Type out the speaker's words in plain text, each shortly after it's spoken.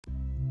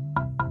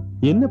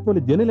എന്നെ പോലെ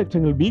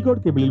ജനലക്ഷങ്ങൾ V-Guard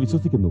കേബിളിൽ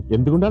വിശ്വസിക്കുന്നു.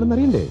 എന്തുകൊണ്ടാണെന്ന്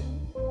അറിയണ്ടേ?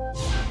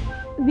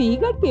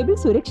 V-Guard കേബിൾ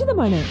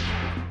സുരക്ഷിതമാണ്.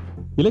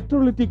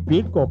 Electrolytic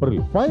grade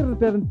കോപ്പറിൽ fire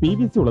retardant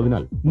PVC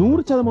ഉള്ളതിനാൽ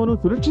 100%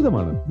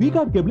 സുരക്ഷിതമാണ്.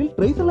 V-Guard കേബിളിൽ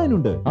ട്രേസർ ലൈൻ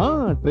ഉണ്ട്.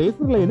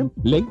 ട്രേസർ ലൈനും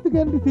ലെങ്ത്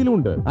ഗ്യാരണ്ടി സീലും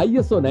ഉണ്ട്.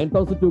 ISO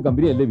 9002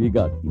 കമ്പനിയല്ലേ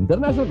V-Guard.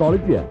 ഇന്റർനാഷണൽ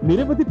ക്വാളിറ്റിയാ.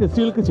 നിരവധി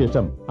ടെസ്റ്റുകൾക്ക്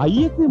ശേഷം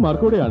ISA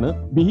മാർക്കോടെയാണ്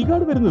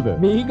V-Guard വരുന്നത്.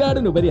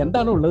 V-Guardനുപരി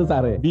എന്താണോ ഉള്ളത്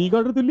സാറേ?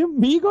 V-Guard തുല്യം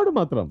V-Guard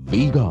മാത്രം.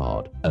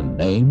 V-Guard, a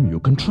name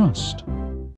you can trust.